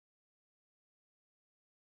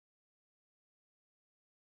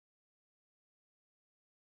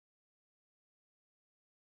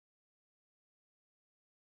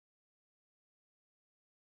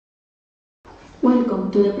Welcome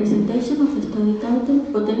to the presentation of the study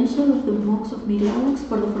titled Potential of the MOOCs of MiríadaX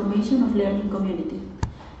for the Formation of Learning Communities,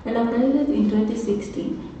 elaborated in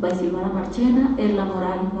 2016 by Silmara, Marchena, Erla,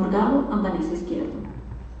 Morales-Morgado, and Vanessa, Izquierdo.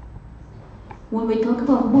 When we talk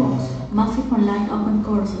about MOOCs, massive online open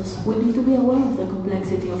courses, we need to be aware of the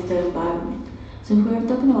complexity of their environment, since we are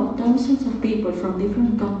talking about thousands of people from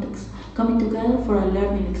different contexts coming together for a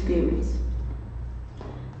learning experience.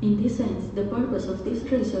 In this sense, the purpose of this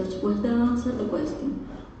research was to answer the question,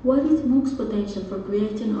 what is MOOC's potential for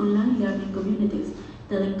creating online learning communities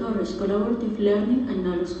that encourage collaborative learning and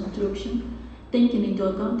knowledge construction, taking into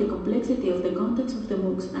account the complexity of the context of the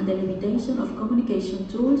MOOCs and the limitation of communication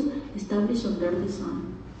tools established on their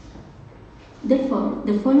design. Therefore,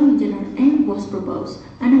 the following general aim was proposed: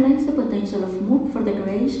 analyze the potential of MOOC for the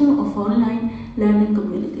creation of online learning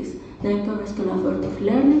communities that encourage collaborative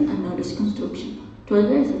learning and knowledge construction. To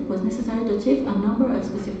address it was necessary to achieve a number of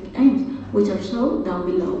specific aims, which are shown down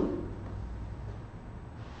below.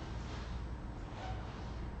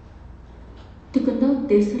 To conduct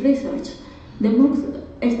this research, the MOOC's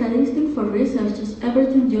statistic for researchers,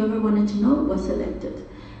 everything you ever wanted to know, was selected.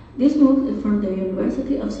 This MOOC is from the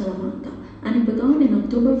University of Salamanca, and it began in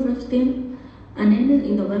October 15 and ended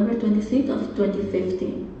in November 26 of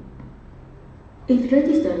 2015. It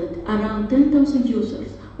registered around 10,000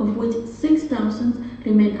 users, of which 6,000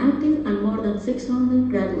 remain active and more than 600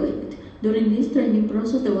 graduated. During this training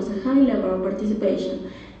process, there was a high level of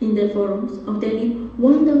participation in the forums, obtaining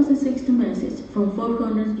 1,060 messages from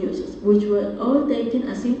 400 users, which were all taken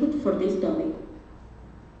as input for this study.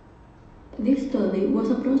 This study was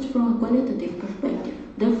approached from a qualitative perspective.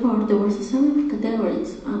 Therefore, there were several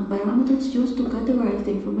categories and parameters used to categorize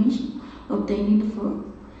the information obtained in the forum.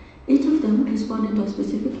 Each of them responded to a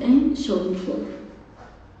specific aim shown before.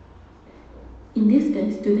 In this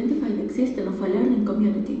case, to identify the existence of a learning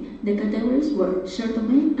community, the categories were shared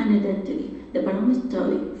domain and identity. The parameters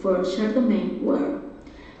studied for shared domain were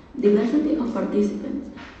diversity of participants,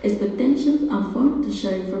 expectations and form to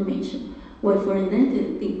share information, while for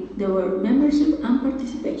identity there were membership and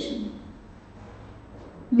participation.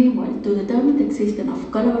 Meanwhile, to determine the existence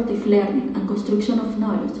of collaborative learning and construction of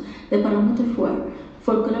knowledge, the parameters were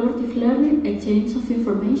for collaborative learning, exchange of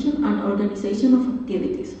information and organization of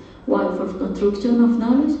activities, while for construction of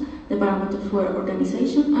knowledge, the parameters were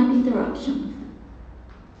organization and interaction.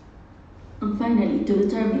 And finally, to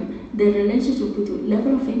determine the relationship between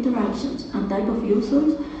level of interactions and type of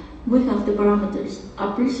users, we have the parameters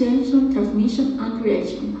appreciation, transmission, and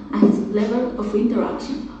creation as level of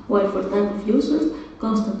interaction, while for type of users,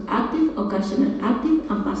 constant active, occasional active,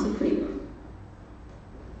 and passive reader.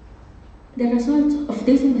 The results of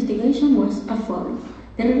this investigation was as follows.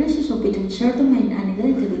 The relationship between shared domain and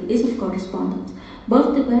identity is of correspondence,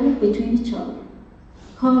 both develop between each other.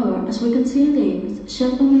 However, as we can see in the image,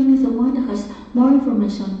 shared domain is the one that has more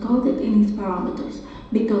information coded in its parameters,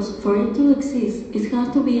 because for it to exist, it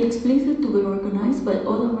has to be explicit to be recognized by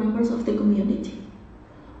other members of the community.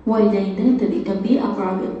 While the identity can be a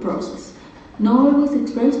private process, not always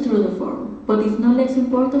expressed through the forum, but is no less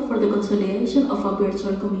important for the consolidation of a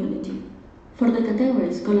virtual community. For the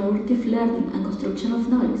categories collaborative learning and construction of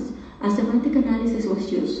knowledge, a semantic analysis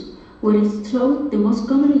was used, where it showed the most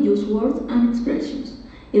commonly used words and expressions.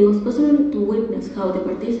 It was possible to witness how the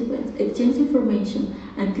participants exchange information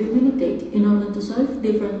and communicate in order to solve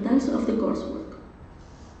different tasks of the coursework.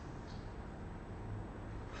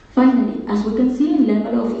 Finally, as we can see in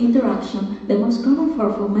level of interaction, the most common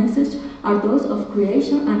form of message are those of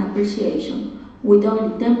creation and appreciation, with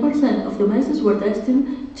only 10% of the messages were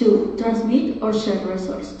destined to transmit or share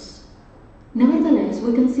resources. Nevertheless,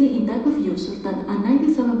 we can see in type of users that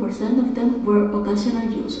 97% of them were occasional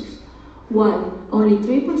users, while only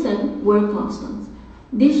 3% were constants.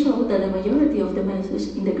 This showed that the majority of the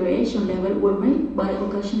messages in the creation level were made by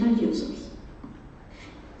occasional users.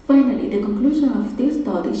 Finally, the conclusion of this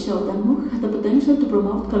study showed that MOOC has the potential to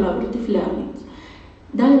promote collaborative learning.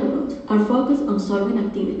 Dialogues are focused on solving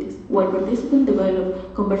activities, while participants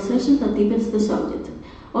develop conversations that deepens the subject.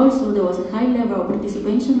 Also, there was a high level of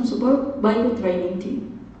participation and support by the training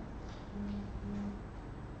team.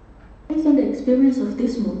 Based on the experience of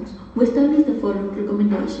these MOOCs, we established the following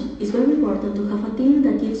recommendation. It's very important to have a team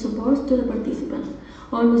that gives support to the participants,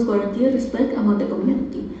 always guarantee respect among the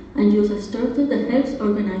community, and use a structure that helps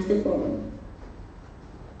organize the forum.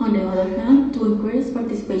 On the other hand, to increase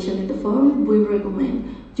participation in the forum, we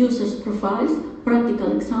recommend users' profiles,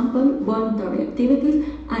 practical examples, voluntary activities,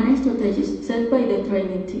 and strategies set by the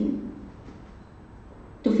training team.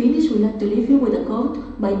 To finish, we'd like to leave you with a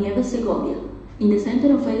quote by Nieves Segovia. In the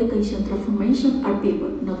center of education transformation are people,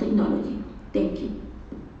 not technology. Thank you.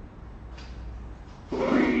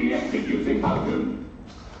 you think happened?